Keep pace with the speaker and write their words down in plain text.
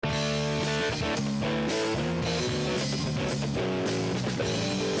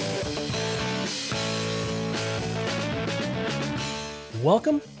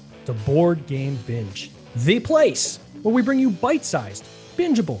Welcome to Board Game Binge, the place where we bring you bite-sized,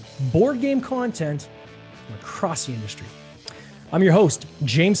 bingeable board game content from across the industry. I'm your host,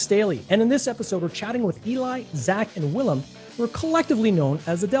 James Staley, and in this episode, we're chatting with Eli, Zach, and Willem, who are collectively known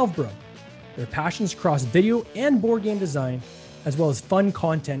as the Delve Bro. Their passions cross video and board game design, as well as fun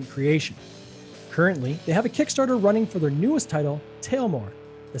content creation. Currently, they have a Kickstarter running for their newest title, Tailmore,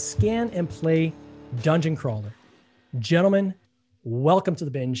 the scan and play dungeon crawler. Gentlemen, welcome to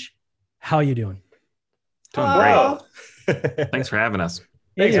the binge. How you doing? Doing great. Thanks for having us.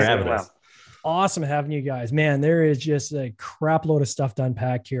 Thanks for having us. Awesome having you guys. Man, there is just a crap load of stuff to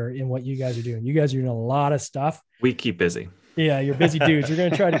unpack here in what you guys are doing. You guys are doing a lot of stuff. We keep busy. Yeah, you're busy dudes. We're going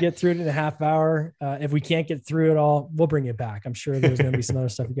to try to get through it in a half hour. If we can't get through it all, we'll bring it back. I'm sure there's going to be some other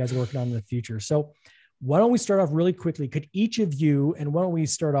stuff you guys are working on in the future. So why don't we start off really quickly? Could each of you, and why don't we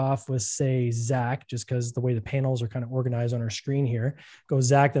start off with, say, Zach, just because the way the panels are kind of organized on our screen here. Go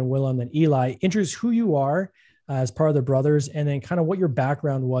Zach, then Willem, then Eli. Introduce who you are as part of the brothers, and then kind of what your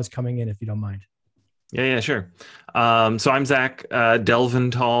background was coming in, if you don't mind. Yeah, sure. So I'm Zach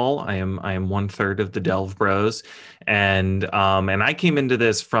Delventhal. I am 1/3 of the Delve Bros, and I came into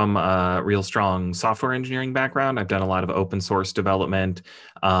this from a real strong software engineering background. I've done a lot of open source development,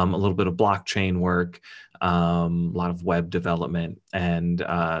 a little bit of blockchain work, a lot of web development, and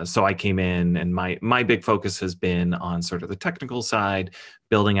so I came in, and my big focus has been on sort of the technical side,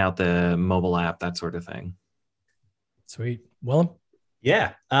 building out the mobile app, that sort of thing. Sweet, Willem.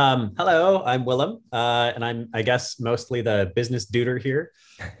 Yeah. Hello, I'm Willem, and I'm, I guess, mostly the business duder here.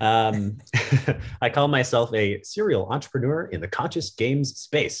 I call myself a serial entrepreneur in the conscious games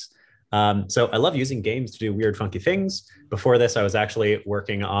space. So I love using games to do weird, funky things. Before this, I was actually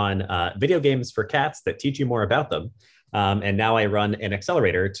working on video games for cats that teach you more about them. And now I run an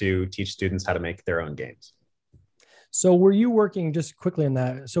accelerator to teach students how to make their own games. So were you working, just quickly on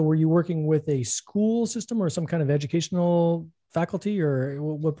that, so were you working with a school system or some kind of educational faculty, or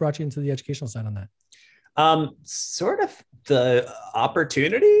what brought you into the educational side on that? Sort of the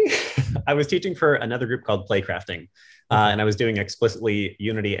opportunity. I was teaching for another group called Playcrafting, and I was doing explicitly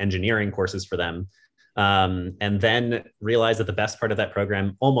Unity engineering courses for them. And then realized that the best part of that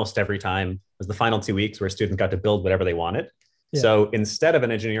program almost every time was the final 2 weeks where a student got to build whatever they wanted. Yeah. So instead of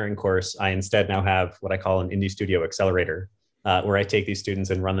an engineering course, I instead now have what I call an indie studio accelerator, where I take these students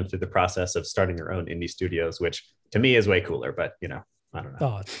and run them through the process of starting their own indie studios, which to me is way cooler, but I don't know.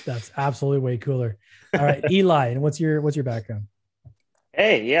 Oh, that's absolutely way cooler. All right, Eli, and what's your background?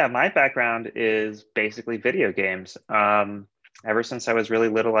 Hey, yeah, my background is basically video games. Ever since I was really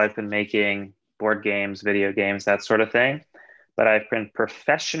little, I've been making board games, video games, that sort of thing. But I've been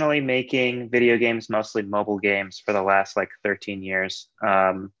professionally making video games, mostly mobile games, for the last 13 years.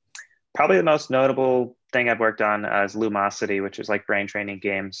 Probably the most notable thing I've worked on is Lumosity, which is brain training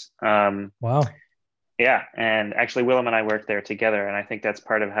games. Wow. Yeah, and actually Willem and I worked there together, and I think that's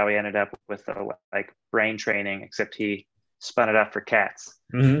part of how we ended up with the brain training, except he spun it up for cats.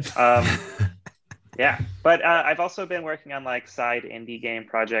 Mm-hmm. Yeah, but I've also been working on side indie game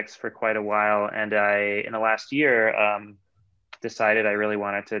projects for quite a while, and I, in the last year, decided I really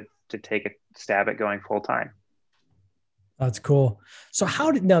wanted to take a stab at going full time. That's cool. So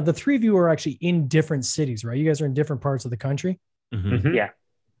now the three of you are actually in different cities, right? You guys are in different parts of the country. Mm-hmm. Yeah.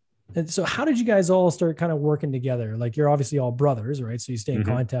 And so how did you guys all start kind of working together? You're obviously all brothers, right? So you stay in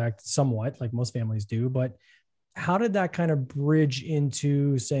contact somewhat, like most families do, but how did that kind of bridge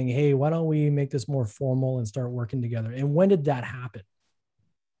into saying, hey, why don't we make this more formal and start working together? And when did that happen?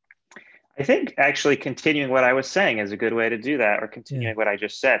 I think actually continuing what I was saying is a good way to do that, or continuing what I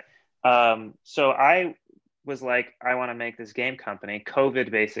just said. So I was I want to make this game company. COVID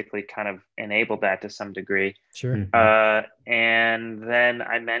basically kind of enabled that to some degree. Sure. And then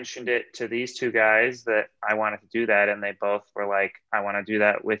I mentioned it to these two guys that I wanted to do that. And they both were I want to do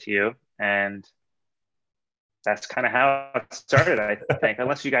that with you. And that's kind of how it started, I think,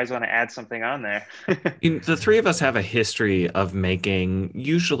 unless you guys want to add something on there. The three of us have a history of making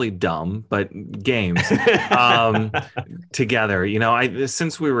usually dumb, but games together.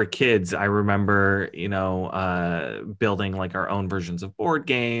 Since we were kids, I remember, building our own versions of board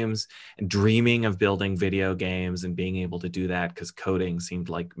games and dreaming of building video games and being able to do that because coding seemed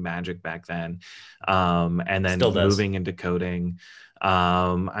like magic back then. And then moving into coding.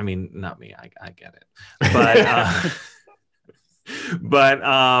 Not me, I get it,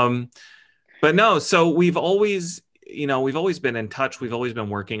 but no, so we've always, we've always been in touch. We've always been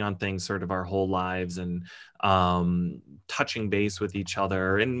working on things sort of our whole lives, and touching base with each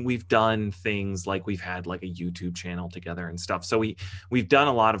other. And we've done things like we've had like a YouTube channel together and stuff. So we've done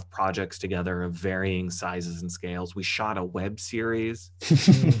a lot of projects together of varying sizes and scales. We shot a web series.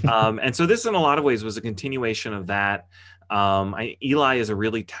 And so this in a lot of ways was a continuation of that. Eli is a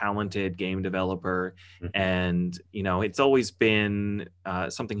really talented game developer, and it's always been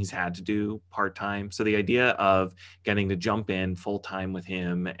something he's had to do part-time. So the idea of getting to jump in full-time with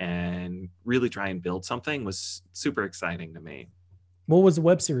him and really try and build something was super exciting to me. What was the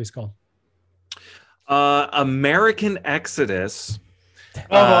web series called? American Exodus.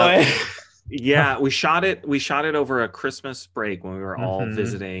 Oh boy. Yeah, we shot it over a Christmas break when we were all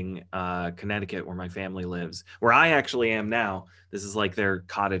visiting Connecticut, where my family lives, where I actually am now. This is like their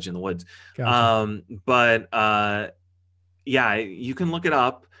cottage in the woods. Gotcha. Yeah, you can look it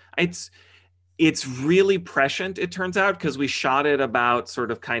up. It's really prescient, it turns out, because we shot it about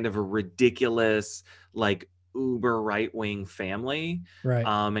sort of kind of a ridiculous, like, uber right-wing family, right?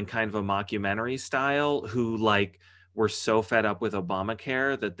 And kind of a mockumentary style, who like were so fed up with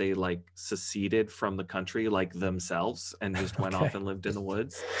Obamacare that they like seceded from the country like themselves and just went off and lived in the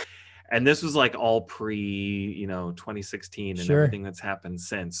woods. And this was like all pre, 2016 and everything that's happened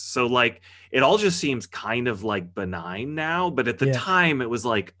since. So like it all just seems kind of like benign now, but at the time it was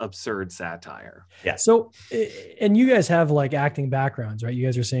like absurd satire. Yeah. So, and you guys have like acting backgrounds, right? You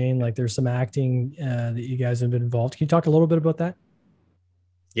guys are saying like there's some acting that you guys have been involved. Can you talk a little bit about that?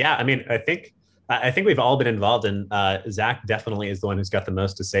 Yeah, I mean, I think we've all been involved, and Zach definitely is the one who's got the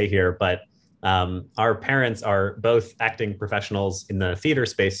most to say here. But our parents are both acting professionals in the theater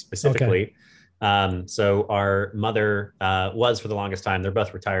space specifically. Okay. So our mother was for the longest time, they're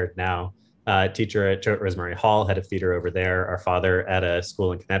both retired now, teacher at Rosemary Hall, head of theater over there. Our father at a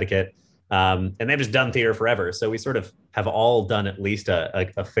school in Connecticut. And they've just done theater forever. So we sort of have all done at least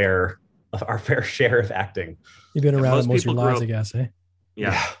our fair share of acting. You've been around most of your lives, I guess, eh?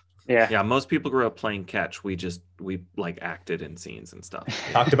 Yeah. Most people grew up playing catch. We like acted in scenes and stuff.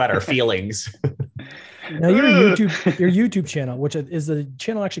 Talked about our feelings. Now your YouTube channel, which is the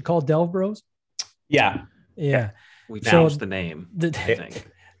channel actually called Delve Bros? Yeah. We changed the name, I think.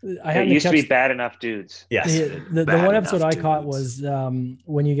 It used to be Bad Enough Dudes. Yes. The one episode I caught was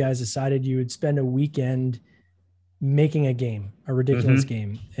when you guys decided you would spend a weekend making a game, a ridiculous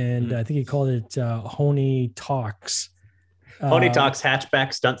game. And I think you called it Honey Talks. Pony Talks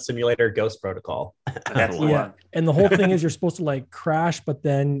Hatchback Stunt Simulator Ghost Protocol. And the whole thing is you're supposed to like crash, but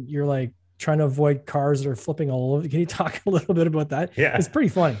then you're like trying to avoid cars that are flipping all over. Can you talk a little bit about that? Yeah, it's pretty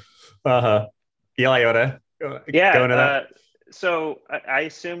funny. Yeah, Iota. Go into that. So I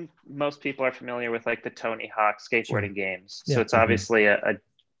assume most people are familiar with like the Tony Hawk skateboarding games. So it's obviously a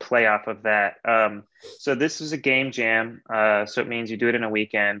play off of that. So this is a game jam. So it means you do it in a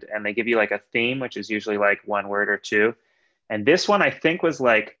weekend, and they give you like a theme, which is usually like one word or two. And this one, I think, was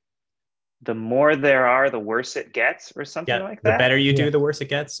like, the more there are, the worse it gets, or something like that. The better you do, the worse it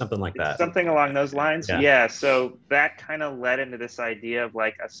gets, something like that. Something along those lines. Yeah. So that kind of led into this idea of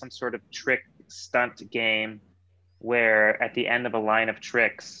like some sort of trick stunt game where at the end of a line of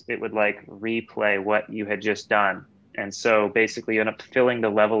tricks, it would like replay what you had just done. And so basically you end up filling the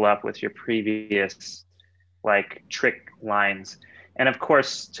level up with your previous like trick lines. And of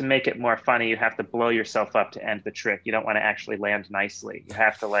course, to make it more funny, you have to blow yourself up to end the trick. You don't want to actually land nicely. You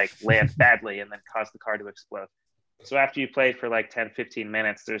have to like land badly and then cause the car to explode. So after you play for like 10, 15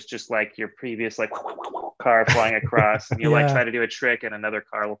 minutes, there's just like your previous like car flying across, and you like try to do a trick and another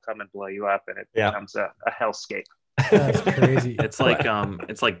car will come and blow you up, and it becomes a hellscape. That's crazy. It's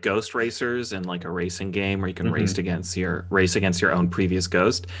like Ghost Racers in like a racing game where you can race against your own previous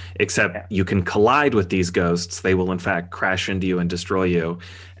ghost, except you can collide with these ghosts. They will in fact crash into you and destroy you,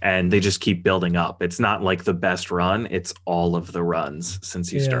 and they just keep building up. It's not like the best run, it's all of the runs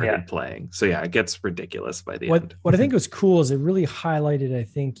since you started playing. So it gets ridiculous by the end. What I think was cool is it really highlighted, I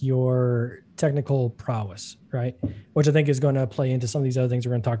think, your technical prowess, right? Which I think is going to play into some of these other things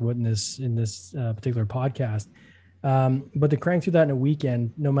we're going to talk about in this particular podcast. But to crank through that in a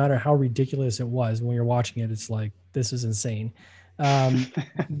weekend, no matter how ridiculous it was, when you're watching it, it's like, this is insane.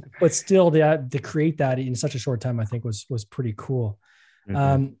 But still to create that in such a short time, I think was pretty cool.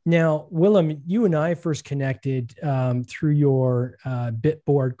 Now, Willem, you and I first connected through your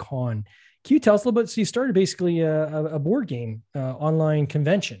Bitboard Con. Can you tell us a little bit? So you started basically a board game online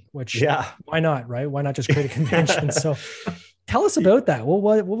convention, which why not, right? Why not just create a convention? So tell us about that.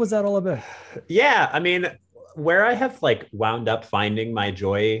 What was that all about? Yeah, I mean, where I have like wound up finding my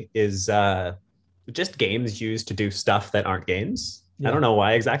joy is just games used to do stuff that aren't games. I don't know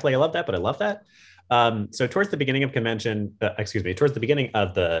why exactly I love that, but I love that. So towards the beginning of towards the beginning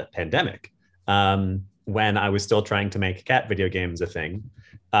of the pandemic, when I was still trying to make cat video games a thing,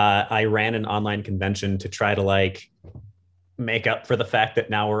 I ran an online convention to try to like make up for the fact that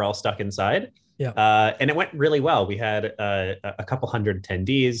now we're all stuck inside. Yeah. And it went really well. We had a couple hundred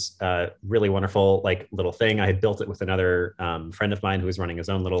attendees, really wonderful, like little thing. I had built it with another friend of mine who was running his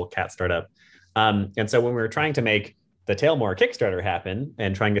own little cat startup. And so when we were trying to make the Tailmore Kickstarter happen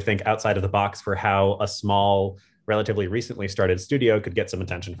and trying to think outside of the box for how a small, relatively recently started studio could get some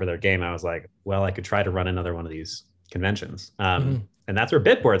attention for their game, I was like, well, I could try to run another one of these conventions. And that's where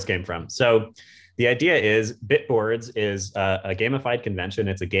Bitboards came from. So the idea is Bitboards is a gamified convention.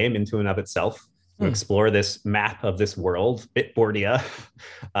 It's a game into and of itself to explore this map of this world, Bitboardia.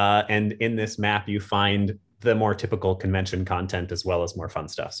 And in this map, you find the more typical convention content as well as more fun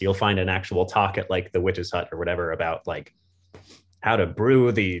stuff. So you'll find an actual talk at like the Witch's Hut or whatever about like how to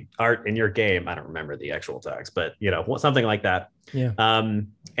brew the art in your game. I don't remember the actual talks, but you know, something like that. Yeah.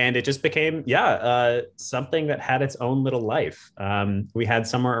 And it just became, something that had its own little life. We had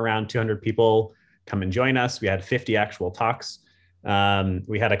somewhere around 200 people come and join us. We had 50 actual talks.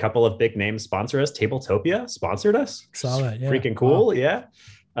 We had a couple of big names sponsor us. Tabletopia sponsored us. Saw that. Yeah. Freaking cool. Wow. Yeah.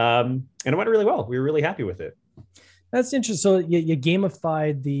 And it went really well. We were really happy with it. That's interesting. So you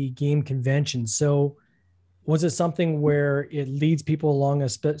gamified the game convention. So was it something where it leads people along a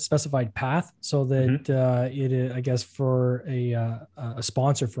specified path so that it, I guess, for a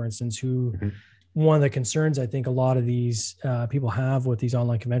sponsor, for instance, who one of the concerns I think a lot of these people have with these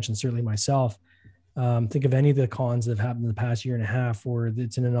online conventions, certainly myself, think of any of the cons that have happened in the past year and a half where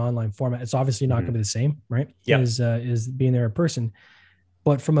it's in an online format. It's obviously not going to be the same, right? Yeah. Is being there in person.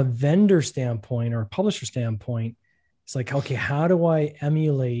 But from a vendor standpoint or a publisher standpoint, it's like, okay, how do I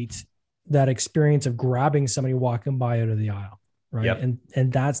emulate that experience of grabbing somebody walking by out of the aisle, right? Yep.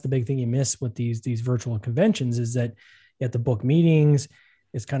 And that's the big thing you miss with these virtual conventions is that you have to book meetings.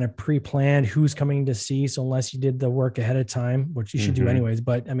 It's kind of pre-planned who's coming to see. So unless you did the work ahead of time, which you should do anyways,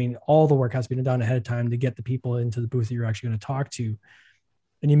 but I mean, all the work has to be done ahead of time to get the people into the booth that you're actually going to talk to.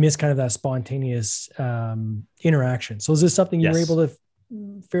 And you miss kind of that spontaneous interaction. So is this something you were able to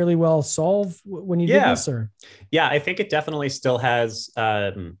fairly well solve when you did this? Or yeah, I think it definitely still has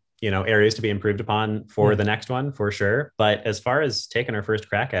areas to be improved upon for the next one for sure. But as far as taking our first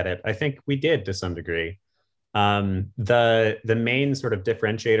crack at it, I think we did to some degree. The main sort of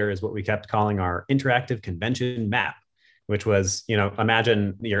differentiator is what we kept calling our interactive convention map, which was,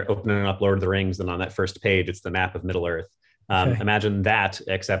 imagine you're opening up Lord of the Rings and on that first page it's the map of Middle Earth. Imagine that,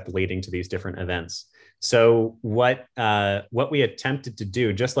 except leading to these different events. So what we attempted to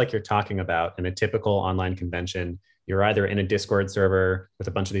do, just like you're talking about in a typical online convention, you're either in a Discord server with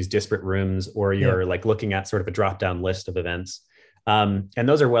a bunch of these disparate rooms, or you're like looking at sort of a drop-down list of events. And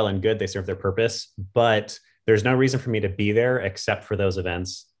those are well and good. They serve their purpose, but there's no reason for me to be there except for those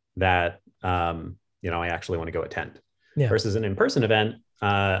events that, I actually want to go attend. Versus an in-person event,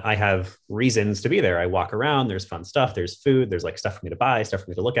 I have reasons to be there. I walk around, there's fun stuff, there's food, there's like stuff for me to buy, stuff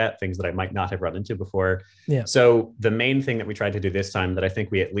for me to look at, things that I might not have run into before. So the main thing that we tried to do this time that I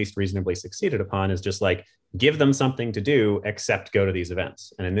think we at least reasonably succeeded upon is just like give them something to do except go to these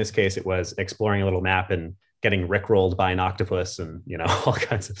events. And in this case, it was exploring a little map and getting rickrolled by an octopus and, all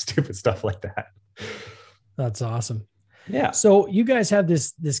kinds of stupid stuff like that. That's awesome. Yeah. So you guys have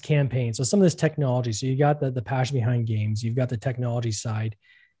this campaign. So some of this technology. So you got the passion behind games. You've got the technology side,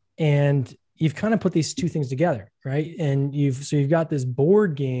 and you've kind of put these two things together, right? And you've got this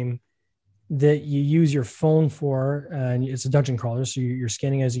board game that you use your phone for, and it's a dungeon crawler. So you're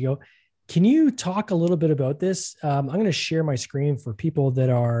scanning as you go. Can you talk a little bit about this? I'm going to share my screen for people that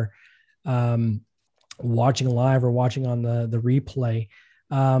are watching live or watching on the replay.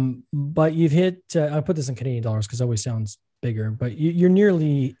 But you've hit, I'll put this in Canadian dollars because it always sounds bigger, but you're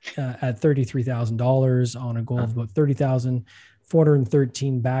nearly at $33,000 on a goal of about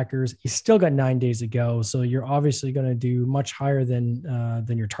 30,413 backers. You still got 9 days to go. So you're obviously going to do much higher than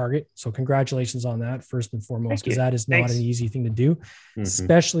your target. So congratulations on that first and foremost, because that is not an easy thing to do,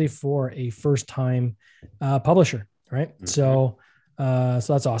 especially for a first time publisher. Right. So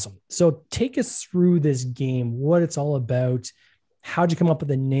that's awesome. So take us through this game, what it's all about. How'd you come up with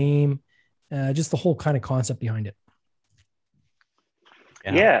the name? Just the whole kind of concept behind it.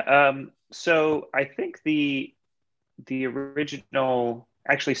 So I think the original,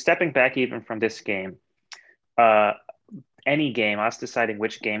 actually stepping back even from this game, any game, us deciding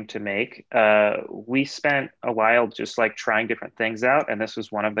which game to make, we spent a while just like trying different things out. And this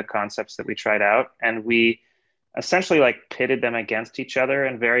was one of the concepts that we tried out. And we essentially like pitted them against each other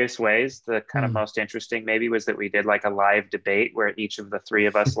in various ways. The kind of most interesting maybe was that we did like a live debate where each of the three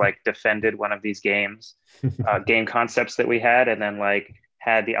of us like defended one of these games, game concepts that we had, and then like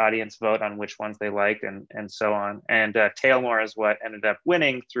had the audience vote on which ones they liked and so on. And Tailmore is what ended up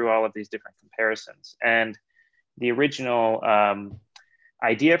winning through all of these different comparisons. And the original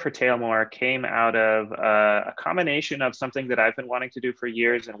idea for Tailmore came out of a combination of something that I've been wanting to do for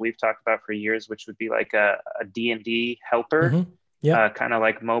years and we've talked about for years, which would be like a D&D helper, kind of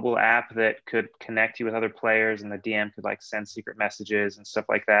like mobile app that could connect you with other players, and the DM could like send secret messages and stuff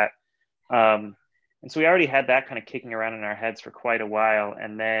like that. And so we already had that kind of kicking around in our heads for quite a while.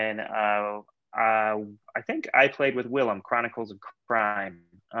 And then I think I played with Willem, Chronicles of Crime,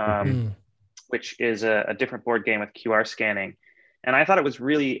 which is a different board game with QR scanning. And I thought it was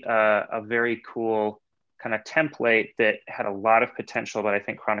really a very cool kind of template that had a lot of potential, but I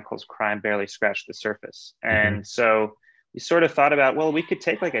think Chronicles of Crime barely scratched the surface. And so we sort of thought about, well, we could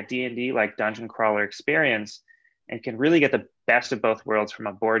take like a D&D like dungeon crawler experience and can really get the best of both worlds from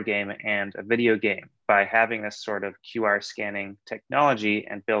a board game and a video game by having this sort of QR scanning technology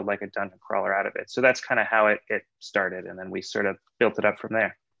and build like a dungeon crawler out of it. So that's kind of how it started. And then we sort of built it up from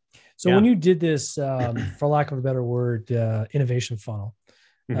there. So when you did this, for lack of a better word, innovation funnel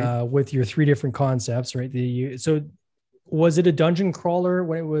with your three different concepts, right? So was it a dungeon crawler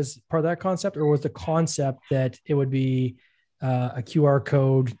when it was part of that concept, or was the concept that it would be a QR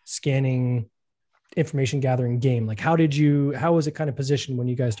code scanning information gathering game? Like how was it kind of positioned when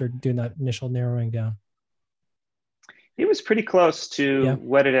you guys started doing that initial narrowing down? It was pretty close to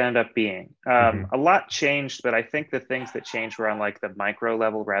what it ended up being. A lot changed, but I think the things that changed were on like the micro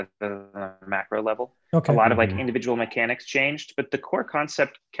level rather than the macro level. Okay. A lot of like individual mechanics changed, but the core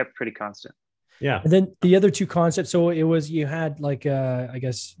concept kept pretty constant. Yeah. And then the other two concepts. So it was, you had like, I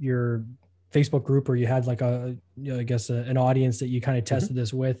guess your Facebook group, or you had like an audience that you kind of tested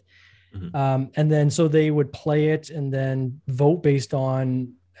this with. And then, so they would play it and then vote based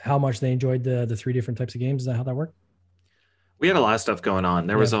on how much they enjoyed the three different types of games. Is that how that worked? We had a lot of stuff going on.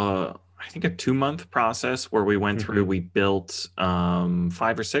 There was I think a 2-month process where we went through, we built 5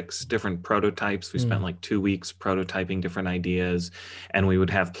 or 6 different prototypes. We spent like 2 weeks prototyping different ideas, and we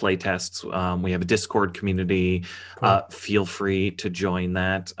would have play tests. We have a Discord community. Cool. Feel free to join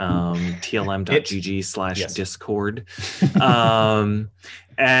that. tlm.gg/discord.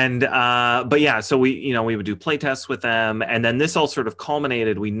 But yeah, so we would do play tests with them, and then this all sort of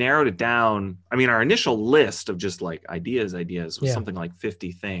culminated. We narrowed it down. I mean, our initial list of just like ideas was something like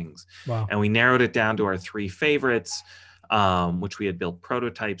 50 things. Wow. And we narrowed it down to our 3 favorites, which we had built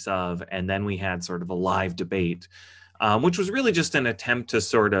prototypes of, and then we had sort of a live debate, which was really just an attempt to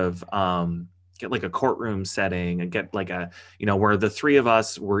sort of get like a courtroom setting and get like where the 3 of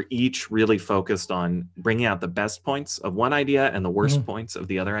us were each really focused on bringing out the best points of one idea and the worst points of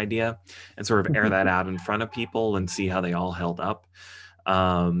the other idea, and sort of air that out in front of people and see how they all held up.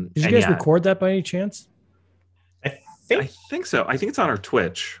 Did you guys record that by any chance? I think so. I think it's on our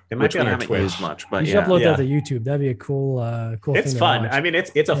Twitch. It might be on our Twitch. Used much, but you should upload that to YouTube. That'd be a cool It's thing fun. To watch. I mean,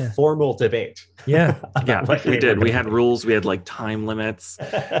 it's a formal debate. Yeah. Yeah, we did. We had rules. We had like time limits.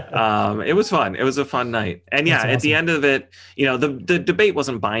 It was fun. It was a fun night. And yeah, at the end of it, the debate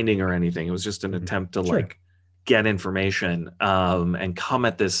wasn't binding or anything. It was just an attempt to like get information and come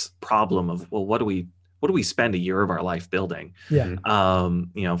at this problem of, well, what do we spend a year of our life building? Yeah.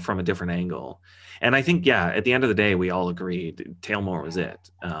 From a different angle. And I think, at the end of the day, we all agreed Tailmore was it.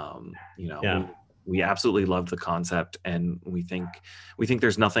 We absolutely loved the concept, and we think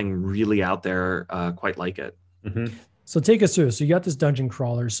there's nothing really out there quite like it. So take us through. So you got this dungeon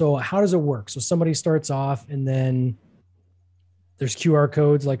crawler. So how does it work? So somebody starts off, and then there's QR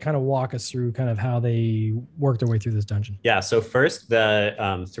codes. Like, kind of walk us through kind of how they work their way through this dungeon. Yeah. So first, the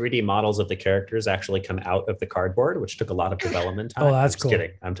 3D models of the characters actually come out of the cardboard, which took a lot of development time. Oh, that's cool.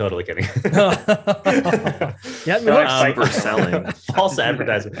 Kidding. I'm totally kidding. Super selling. False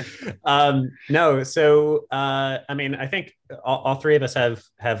advertising. No. So, I mean, I think all 3 of us have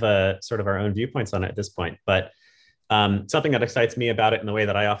a sort of our own viewpoints on it at this point. But something that excites me about it, and the way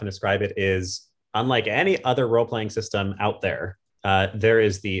that I often describe it, is unlike any other role-playing system out there, there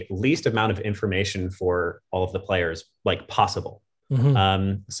is the least amount of information for all of the players like possible.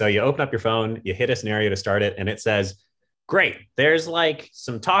 So you open up your phone, you hit a scenario to start it, and it says, great, there's like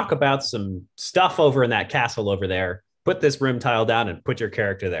some talk about some stuff over in that castle over there. Put this room tile down and put your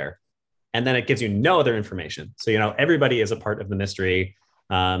character there. And then it gives you no other information. So, everybody is a part of the mystery.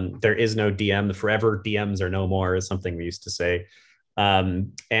 There is no DM. The forever DMs are no more, is something we used to say.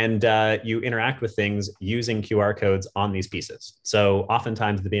 And you interact with things using QR codes on these pieces. So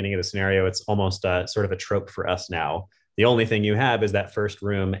oftentimes at the beginning of the scenario, it's almost sort of a trope for us now. The only thing you have is that first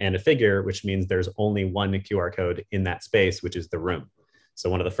room and a figure, which means there's only one QR code in that space, which is the room. So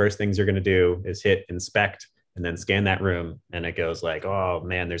one of the first things you're going to do is hit inspect and then scan that room. And it goes like, oh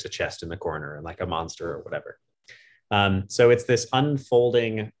man, there's a chest in the corner and like a monster or whatever. So it's this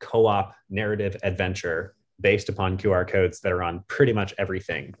unfolding co-op narrative adventure based upon QR codes that are on pretty much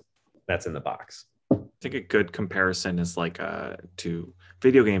everything that's in the box. I think a good comparison is like to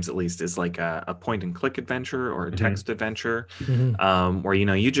video games, at least, is like a point and click adventure or a text adventure, where, you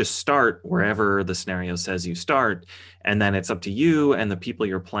know, you just start wherever the scenario says you start, and then it's up to you and the people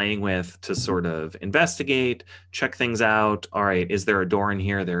you're playing with to sort of investigate, check things out. All right, is there a door in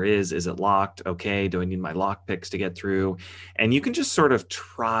here? There is. Is it locked? Okay, do I need my lock picks to get through? And you can just sort of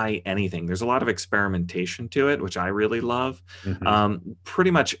try anything. There's a lot of experimentation to it, which I really love.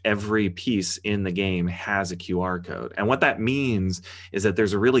 Pretty much every piece in the game has a QR code. And what that means is that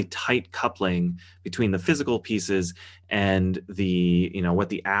there's a really tight coupling between the physical pieces and the, you know, what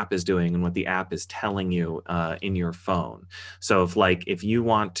the app is doing and what the app is telling you in your phone. So if you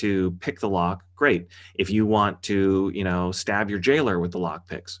want to pick the lock, great. If you want to, you know, stab your jailer with the lock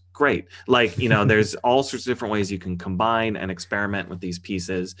picks, great. Like, you know, there's all sorts of different ways you can combine and experiment with these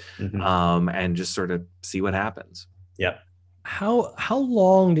pieces, and just sort of see what happens. Yep. How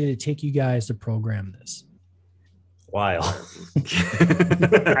long did it take you guys to program this? While.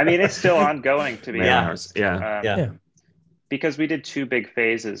 I mean, it's still ongoing, to be honest. Yeah. Because we did two big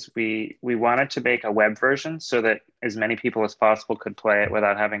phases. We wanted to make a web version so that as many people as possible could play it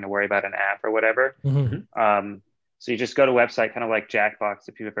without having to worry about an app or whatever. So you just go to a website, kind of like Jackbox,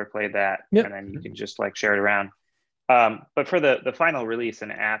 if you've ever played that, and then you can just like share it around. But for the final release,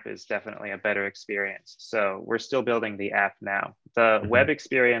 an app is definitely a better experience. So we're still building the app now. The web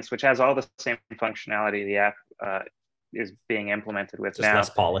experience, which has all the same functionality the app is being implemented with just now. Less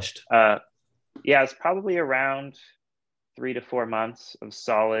polished. It's probably around 3 to 4 months of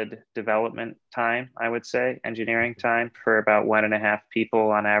solid development time, I would say, engineering time for about 1.5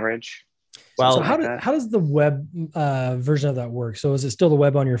 people on average. Well, so how does the web version of that work? So is it still the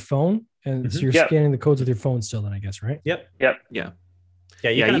web on your phone? And so you're scanning the codes with your phone still then, I guess, right? Yeah.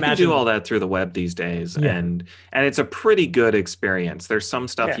 You can do all that through the web these days. And it's a pretty good experience. There's some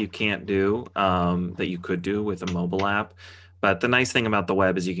stuff you can't do that you could do with a mobile app. But the nice thing about the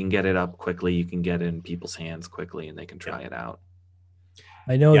web is you can get it up quickly. You can get it in people's hands quickly and they can try it out.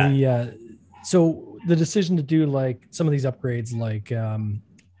 I know so the decision to do like some of these upgrades, like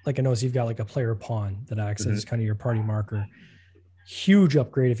I notice you've got like a player pawn that acts as kind of your party marker. Huge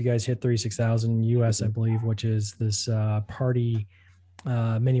upgrade if you guys hit 36,000 US, I believe, which is this party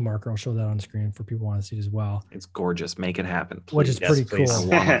mini marker. I'll show that on the screen for people who want to see it as well. It's gorgeous. Make it happen, please. Which is pretty cool. I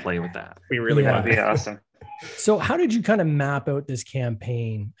want to play with that. We really want to be awesome. So how did you kind of map out this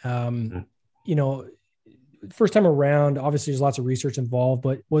campaign? You know, first time around, obviously there's lots of research involved,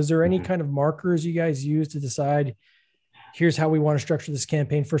 but was there any kind of markers you guys used to decide, here's how we want to structure this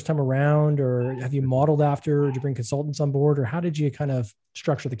campaign first time around? Or have you modeled after? Or did you bring consultants on board? Or how did you kind of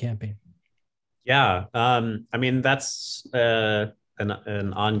structure the campaign? Yeah. I mean, that's an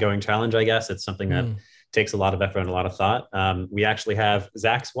ongoing challenge, I guess. It's something that takes a lot of effort and a lot of thought. We actually have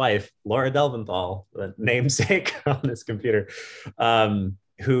Zach's wife, Laura Delventhal, the namesake on this computer,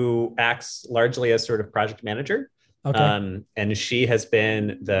 who acts largely as sort of project manager. Okay. And she has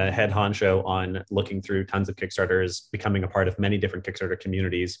been the head honcho on looking through tons of Kickstarters, becoming a part of many different Kickstarter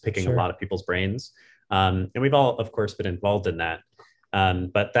communities, picking a lot of people's brains. And we've all, of course, been involved in that.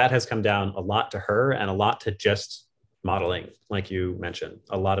 But that has come down a lot to her and a lot to just modeling, like you mentioned.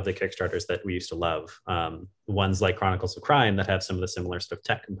 A lot of the Kickstarters that we used to love, ones like Chronicles of Crime that have some of the similar sort of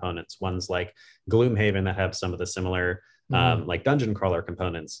tech components, ones like Gloomhaven that have some of the similar like dungeon crawler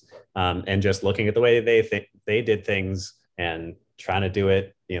components, and just looking at the way they did things and trying to do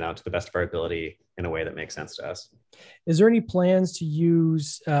it, you know, to the best of our ability in a way that makes sense to us. Is there any plans to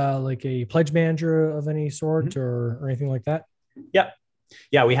use like a pledge manager of any sort or anything like that?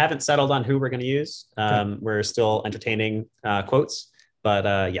 Yeah, we haven't settled on who we're going to use. We're still entertaining quotes,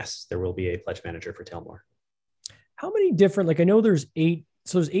 but yes, there will be a pledge manager for Tailmore. How many different, like I know there's 8,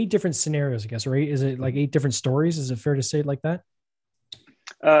 so there's 8 different scenarios, I guess, right? Is it like 8 different stories? Is it fair to say it like that?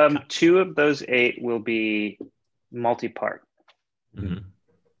 2 of those 8 will be multi-part.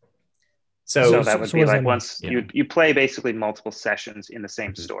 So that would be like once you play basically multiple sessions in the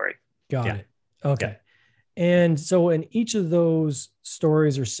same story. Got it. Okay. Yeah. And so in each of those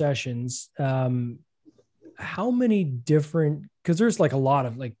stories or sessions, how many different, because there's like a lot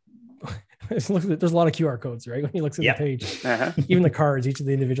of like, there's a lot of QR codes, right? When he looks at Yeah. the page, Uh-huh. even the cards, each of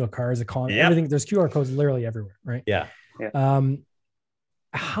the individual cards, Yep. everything, there's QR codes literally everywhere, right? Yeah.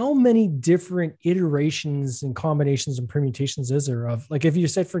 How many different iterations and combinations and permutations is there of, like, if you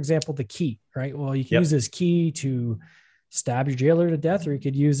said, for example, the key, right? Well, you can use this key to stab your jailer to death, or you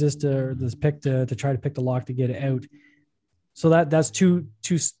could use this pick to try to pick the lock to get it out. So that's two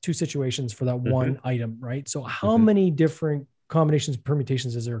situations for that one item, right? So how many different combinations,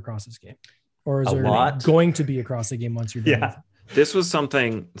 permutations is there across this game? Or is there going to be across the game once you're done with it? This was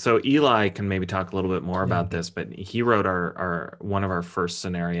something, so Eli can maybe talk a little bit more about this, but he wrote our one of our first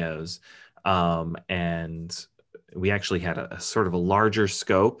scenarios, and we actually had a sort of a larger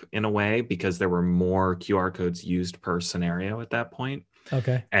scope in a way because there were more QR codes used per scenario at that point.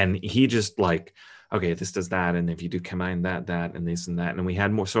 Okay. And he just like, okay, this does that, and if you do combine that, and this and that, and we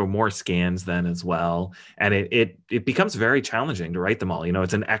had more scans then as well, and it becomes very challenging to write them all.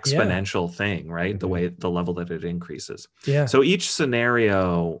 It's an exponential thing, right? The level that it increases. Yeah. So each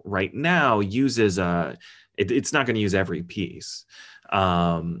scenario right now uses it's not going to use every piece.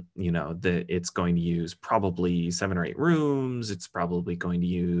 It's going to use probably 7 or 8 rooms. It's probably going to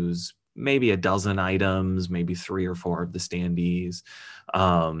use maybe a dozen items, maybe 3 or 4 of the standees.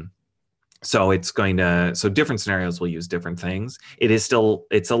 So different scenarios will use different things. It's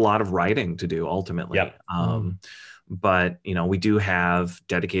a lot of writing to do ultimately. Yep. But we do have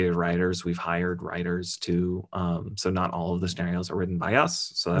dedicated writers. We've hired writers to, so not all of the scenarios are written by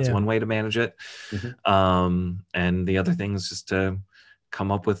us. So that's one way to manage it. And the other thing is just to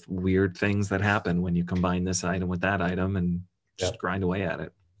come up with weird things that happen when you combine this item with that item and just grind away at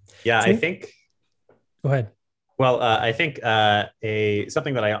it. Yeah, I think. Go ahead. Well, I think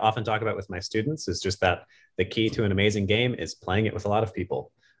something that I often talk about with my students is just that the key to an amazing game is playing it with a lot of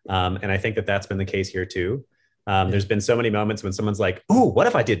people. And I think that that's been the case here too. There's been so many moments when someone's like, "Oh, what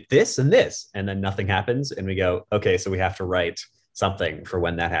if I did this and this?" And then nothing happens. And we go, "Okay, so we have to write something for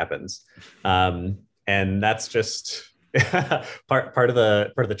when that happens." And that's just part of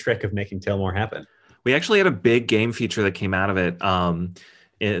the trick of making Tailmore happen. We actually had a big game feature that came out of it.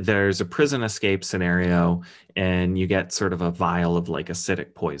 There's a prison escape scenario, and you get sort of a vial of like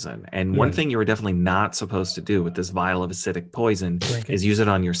acidic poison. And one thing you were definitely not supposed to do with this vial of acidic poison is use it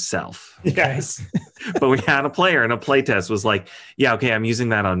on yourself. Yes. But we had a player, and a playtest was like, "Yeah, okay, I'm using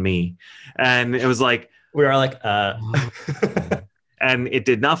that on me," and it was like we were like, and it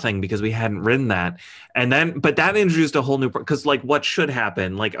did nothing because we hadn't written that. And then, but that introduced a whole new, because like what should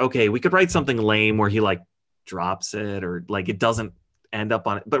happen? Like, okay, we could write something lame where he like drops it, or like it doesn't end up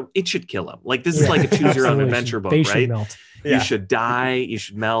on it, but it should kill him. Like this is like a choose your own adventure book, right? Melt. You should die, you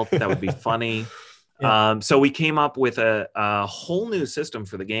should melt. That would be funny. So we came up with a whole new system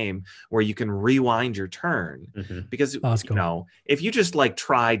for the game where you can rewind your turn, because if you just like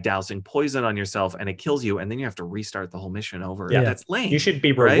try dousing poison on yourself and it kills you, and then you have to restart the whole mission over, that's lame. You should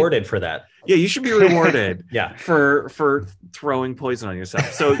be rewarded for that. Yeah, you should be rewarded for throwing poison on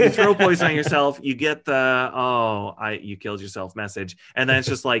yourself. So you throw poison on yourself, you get the you killed yourself message, and then it's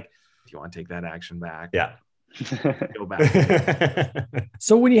just like, do you want to take that action back? Yeah. Go back.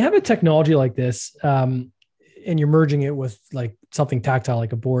 So when you have a technology like this, and you're merging it with like something tactile,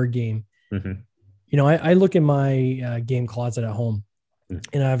 like a board game, I look in my game closet at home,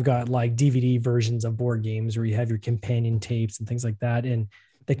 and I've got like DVD versions of board games where you have your companion tapes and things like that. And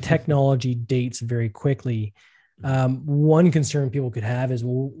the technology dates very quickly. One concern people could have is,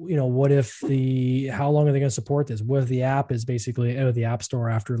 well, what if how long are they going to support this? What if the app is basically out of the app store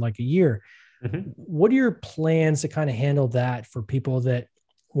after like a year? What are your plans to kind of handle that for people that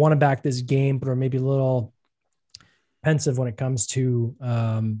want to back this game, but are maybe a little pensive when it comes to,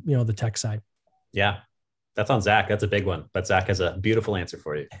 the tech side? Yeah, that's on Zach. That's a big one, but Zach has a beautiful answer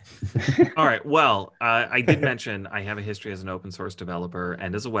for you. All right. Well, I did mention I have a history as an open source developer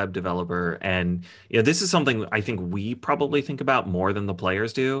and as a web developer. And this is something I think we probably think about more than the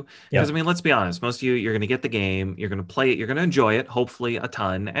players do. Because I mean, let's be honest, most of you're going to get the game, you're going to play it, you're going to enjoy it, hopefully a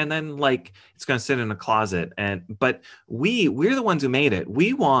ton. And then like, it's going to sit in a closet. But we're the ones who made it.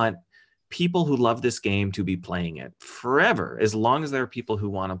 We want people who love this game to be playing it forever. As long as there are people who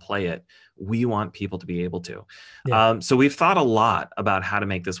want to play it, we want people to be able to. So we've thought a lot about how to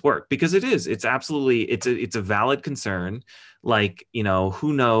make this work, because it's absolutely, it's a valid concern. Like,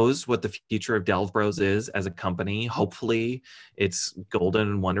 who knows what the future of Delve Bros is as a company. Hopefully it's golden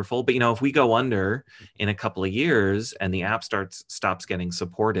and wonderful. But, if we go under in a couple of years and the app stops getting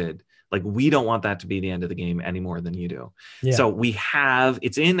supported, like, we don't want that to be the end of the game any more than you do. So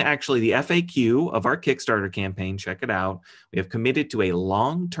it's in actually the FAQ of our Kickstarter campaign. Check it out. We have committed to a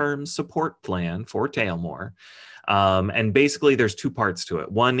long-term support plan for Tailmore. And basically, there's two parts to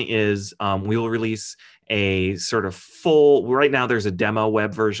it. One is we will release a sort of full, right now there's a demo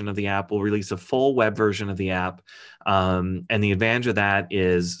web version of the app. We'll release a full web version of the app. And the advantage of that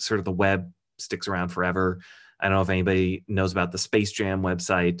is sort of the web sticks around forever. I don't know if anybody knows about the Space Jam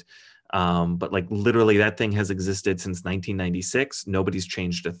website, but like literally that thing has existed since 1996. Nobody's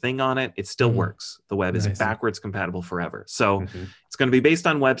changed a thing on it. It still works. The web is backwards compatible forever. So it's going to be based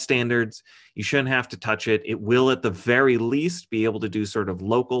on web standards. You shouldn't have to touch it. It will at the very least be able to do sort of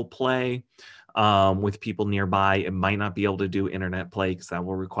local play with people nearby. It might not be able to do internet play because that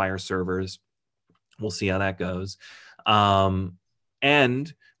will require servers. We'll see how that goes.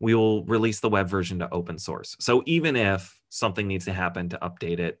 And we will release the web version to open source. So even if something needs to happen to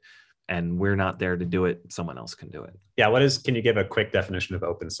update it and we're not there to do it, someone else can do it. Yeah, can you give a quick definition of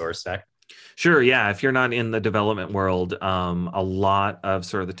open source, Zach? Sure, yeah. If you're not in the development world, a lot of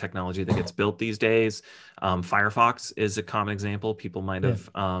sort of the technology that gets built these days, Firefox is a common example people might have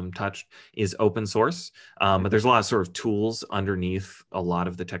touched, is open source. But there's a lot of sort of tools underneath a lot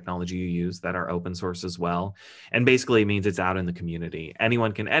of the technology you use that are open source as well. And basically it means it's out in the community.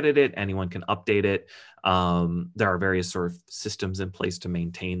 Anyone can edit it, anyone can update it. There are various sort of systems in place to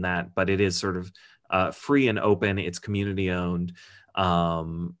maintain that, but it is sort of free and open. It's community owned,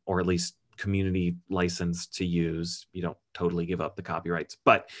 or at least community license to use. You don't totally give up the copyrights,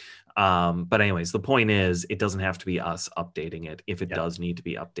 but anyways, the point is it doesn't have to be us updating it if it does need to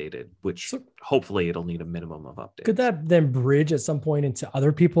be updated, which hopefully it'll need a minimum of updates. Could that then bridge at some point into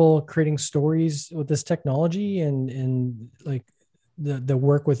other people creating stories with this technology and like the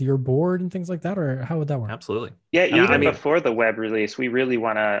work with your board and things like that, or how would that work? Absolutely. Yeah, even before the web release, we really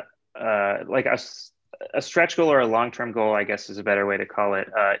want to like a stretch goal or a long-term goal, I guess is a better way to call it,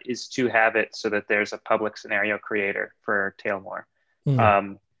 is to have it so that there's a public scenario creator for Tailmore,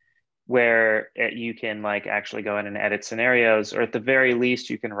 where you can like actually go in and edit scenarios, or at the very least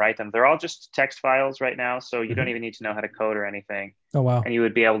you can write them. They're all just text files right now, so you don't even need to know how to code or anything. Oh wow! And you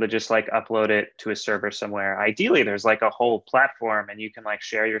would be able to just like upload it to a server somewhere. Ideally, there's like a whole platform, and you can like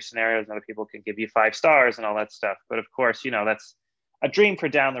share your scenarios, and other people can give you 5 stars and all that stuff. But of course, that's a dream for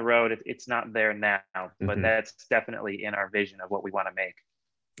down the road. It's not there now, but that's definitely in our vision of what we want to make.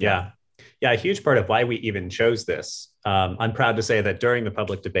 Yeah. A huge part of why we even chose this. I'm proud to say that during the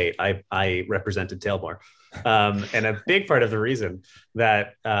public debate, I represented Tailmore. And a big part of the reason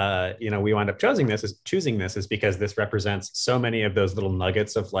that, we wound up choosing this is because this represents so many of those little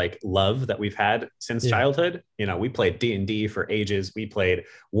nuggets of like love that we've had since childhood. We played D&D for ages. We played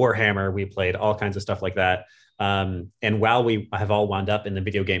Warhammer. We played all kinds of stuff like that. And while we have all wound up in the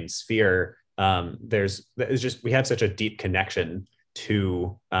video game sphere, we have such a deep connection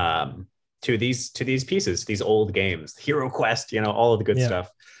to these pieces, these old games, Hero Quest, all of the good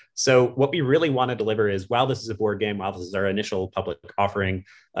stuff. So what we really want to deliver is, while this is a board game, while this is our initial public offering,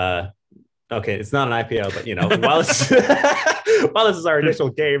 okay, it's not an IPO, but while this is our initial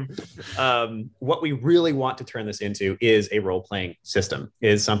game, what we really want to turn this into is a role-playing system,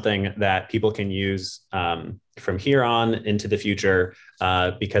 is something that people can use from here on into the future,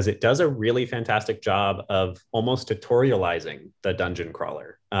 because it does a really fantastic job of almost tutorializing the dungeon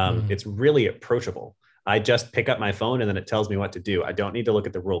crawler. It's really approachable. I just pick up my phone and then it tells me what to do. I don't need to look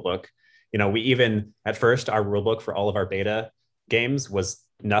at the rule book. We even, at first, our rule book for all of our beta games was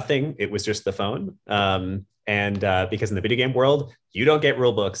nothing. It was just the phone. And because in the video game world, you don't get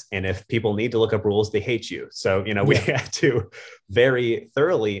rule books. And if people need to look up rules, they hate you. So, we had to very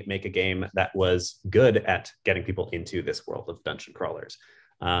thoroughly make a game that was good at getting people into this world of dungeon crawlers.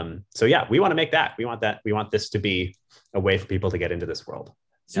 We want to make that. We want this to be a way for people to get into this world.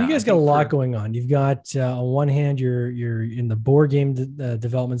 So you guys got a lot going on. You've got, on one hand, you're in the board game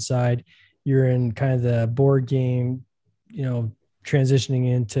development side. You're in kind of the board game, transitioning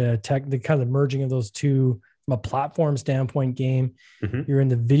into tech, the kind of merging of those two from a platform standpoint game. You're in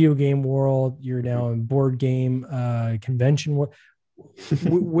the video game world. You're now in board game convention.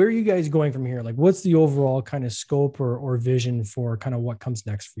 Where are you guys going from here? Like, what's the overall kind of scope or vision for kind of what comes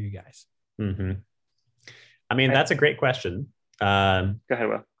next for you guys? I mean, that's a great question. Go ahead,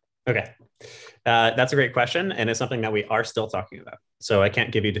 Will. Okay. That's a great question. And it's something that we are still talking about. So I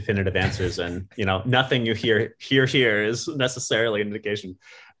can't give you definitive answers, and, nothing you hear here is necessarily an indication.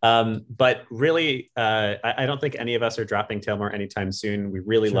 But really, I don't think any of us are dropping Tailmore anytime soon. We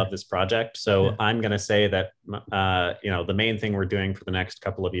really love this project. So I'm going to say that, the main thing we're doing for the next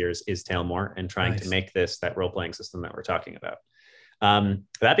couple of years is Tailmore, and trying to make this that role-playing system that we're talking about.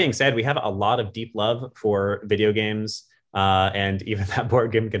 That being said, we have a lot of deep love for video games, and even that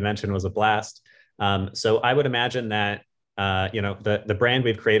board game convention was a blast. So I would imagine that The brand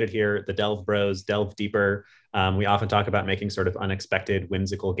we've created here, the Delve Bros, delve deeper. We often talk about making sort of unexpected,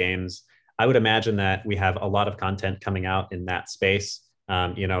 whimsical games. I would imagine that we have a lot of content coming out in that space.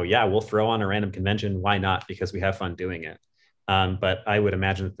 We'll throw on a random convention. Why not? Because we have fun doing it. But I would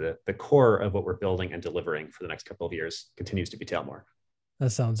imagine that the core of what we're building and delivering for the next couple of years continues to be Tailmore.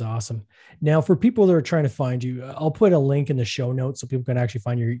 That sounds awesome. Now, for people that are trying to find you, I'll put a link in the show notes so people can actually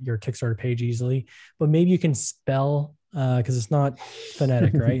find your Kickstarter page easily. But maybe you can spell, because it's not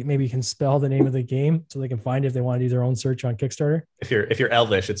phonetic, right? Maybe you can spell the name of the game so they can find it if they want to do their own search on Kickstarter. If you're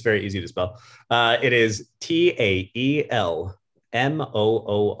Elvish, it's very easy to spell. It is Taelmoor,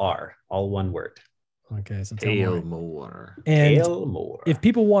 all one word. Okay, so Tailmore. And Tailmore. if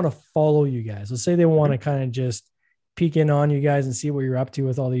people want to follow you guys, let's say they want to kind of just peek in on you guys and see what you're up to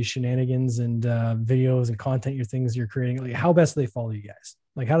with all these shenanigans and videos and content, you're creating, like how best do they follow you guys?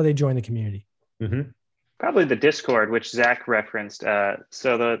 Like how do they join the community? Mm-hmm. Probably the Discord, which Zach referenced.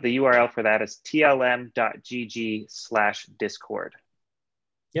 So the URL for that is tlm.gg/discord.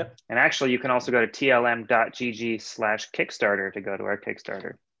 Yep. And actually, you can also go to tlm.gg/Kickstarter to go to our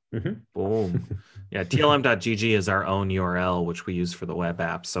Kickstarter. Mm-hmm. Boom. Yeah, tlm.gg is our own URL, which we use for the web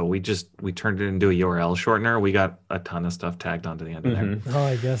app. So we turned it into a URL shortener. We got a ton of stuff tagged onto the end of there. Oh,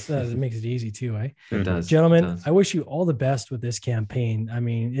 I guess that makes it easy too, eh? It does. Gentlemen, It does. I wish you all the best with this campaign. I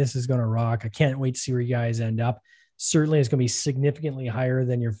mean, this is going to rock. I can't wait to see where you guys end up. Certainly, it's going to be significantly higher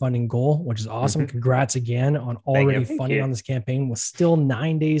than your funding goal, which is awesome. Congrats again on already funding on this campaign with still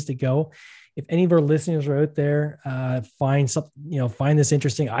 9 days to go. If any of our listeners are out there, find this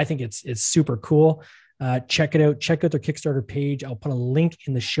interesting. I think it's super cool. Check it out. Check out their Kickstarter page. I'll put a link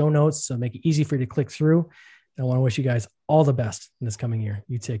in the show notes, so make it easy for you to click through. And I want to wish you guys all the best in this coming year.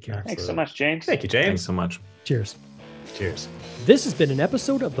 You take care. Thanks so much, James. Thank you, James. Thanks so much. Cheers. Cheers. This has been an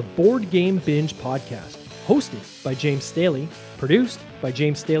episode of the Board Game Binge podcast, hosted by James Staley, produced by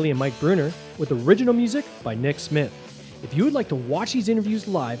James Staley and Mike Bruner, with original music by Nick Smith. If you would like to watch these interviews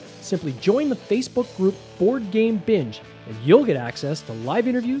live, simply join the Facebook group Board Game Binge, and you'll get access to live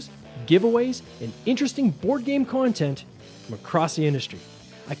interviews, giveaways, and interesting board game content from across the industry.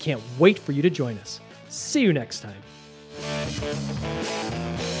 I can't wait for you to join us. See you next time.